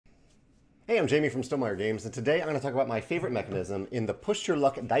Hey, I'm Jamey from Stonemaier Games, and today I'm going to talk about my favorite mechanism in the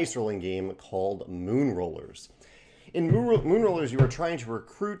push-your-luck dice rolling game called Moonrollers. In Moonrollers, you are trying to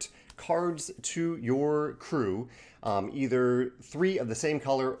recruit cards to your crew, either 3 of the same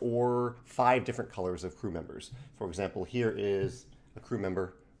color or 5 different colors of crew members. For example, here is a crew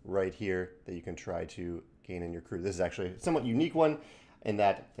member right here that you can try to gain in your crew. This is actually a somewhat unique one in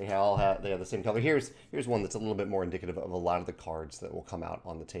that they have the same color. Here's one that's a little bit more indicative of a lot of the cards that will come out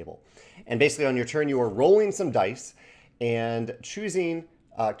on the table. And basically on your turn, you are rolling some dice and choosing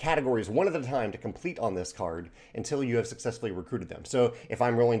categories one at a time to complete on this card until you have successfully recruited them. So if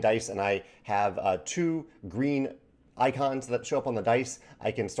I'm rolling dice and I have 2 green icons that show up on the dice,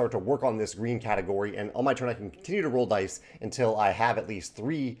 I can start to work on this green category, and on my turn I can continue to roll dice until I have at least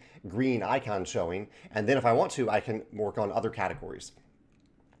 3 green icons showing, and then if I want to, I can work on other categories.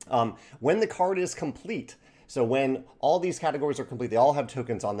 When the card is complete, so when all these categories are complete, they all have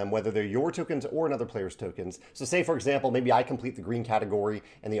tokens on them, whether they're your tokens or another player's tokens. So say, for example, maybe I complete the green category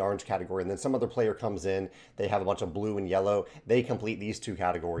and the orange category, and then some other player comes in, they have a bunch of blue and yellow, they complete these 2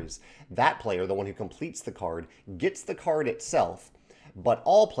 categories. That player, the one who completes the card, gets the card itself, but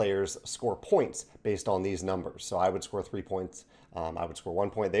all players score points based on these numbers. So I would score 3 points, I would score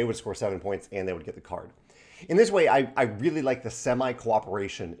 1 point, they would score 7 points, and they would get the card. In this way, I really like the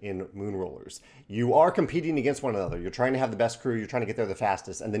semi-cooperation in Moonrollers. You are competing against one another. You're trying to have the best crew. You're trying to get there the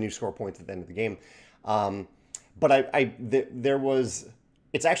fastest, and then you score points at the end of the game.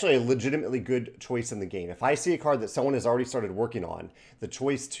 It's actually a legitimately good choice in the game. If I see a card that someone has already started working on, the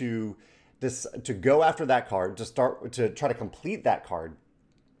choice to go after that card, to try to complete that card,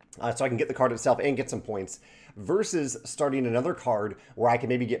 so I can get the card itself and get some points, versus starting another card where I can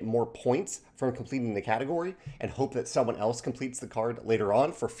maybe get more points from completing the category and hope that someone else completes the card later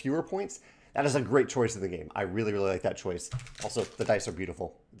on for fewer points. That is a great choice in the game. I really, really like that choice. Also, the dice are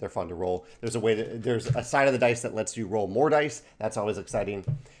beautiful. They're fun to roll. There's a side of the dice that lets you roll more dice. That's always exciting.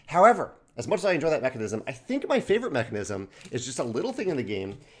 However, as much as I enjoy that mechanism, I think my favorite mechanism is just a little thing in the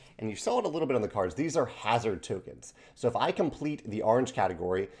game, and you saw it a little bit on the cards. These are hazard tokens. So if I complete the orange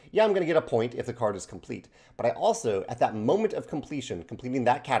category, yeah, I'm going to get a point if the card is complete. But I also, at that moment of completion, completing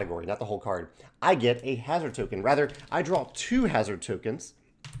that category, not the whole card, I get a hazard token. Rather, I draw 2 hazard tokens.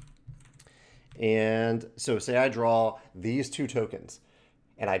 And so say I draw these 2 tokens,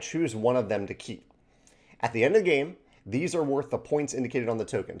 and I choose one of them to keep. At the end of the game, these are worth the points indicated on the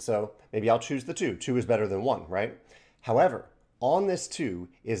token. So maybe I'll choose the 2. 2 is better than 1, right? However, on this 2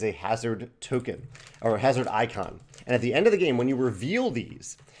 is a hazard token, or a hazard icon. And at the end of the game, when you reveal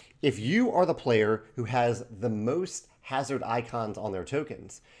these, if you are the player who has the most hazard icons on their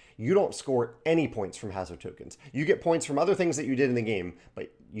tokens, you don't score any points from hazard tokens. You get points from other things that you did in the game,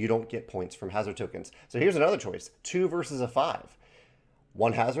 but you don't get points from hazard tokens. So here's another choice, 2 versus a 5.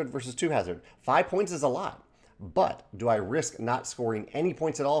 1 hazard versus 2 hazard. 5 points is a lot. But do I risk not scoring any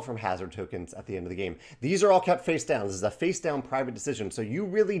points at all from hazard tokens at the end of the game? These are all kept face down. This is a face down private decision, so you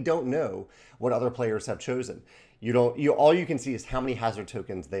really don't know what other players have chosen. All you can see is how many hazard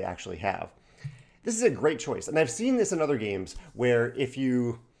tokens they actually have. This is a great choice, and I've seen this in other games where if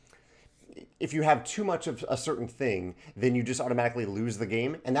you have too much of a certain thing, then you just automatically lose the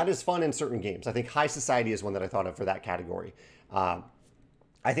game, and that is fun in certain games. I think High Society is one that I thought of for that category.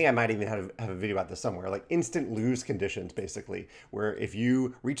 I think I might even have a video about this somewhere, like instant lose conditions, basically, where if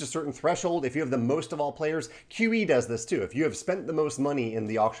you reach a certain threshold, if you have the most of all players, QE does this too. If you have spent the most money in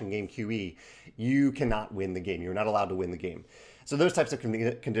the auction game QE, you cannot win the game. You're not allowed to win the game. So those types of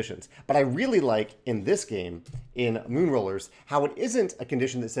conditions. But I really like in this game, in Moonrollers, how it isn't a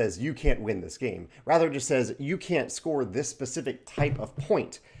condition that says you can't win this game. Rather, it just says you can't score this specific type of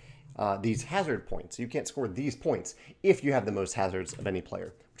point. These hazard points. You can't score these points if you have the most hazards of any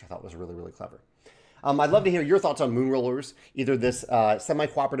player, which I thought was really, really clever. I'd love to hear your thoughts on Moonrollers, either this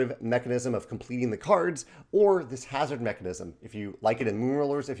semi-cooperative mechanism of completing the cards or this hazard mechanism. If you like it in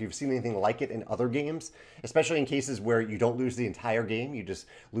Moonrollers, if you've seen anything like it in other games, especially in cases where you don't lose the entire game, you just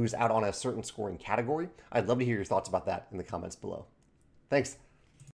lose out on a certain scoring category. I'd love to hear your thoughts about that in the comments below. Thanks.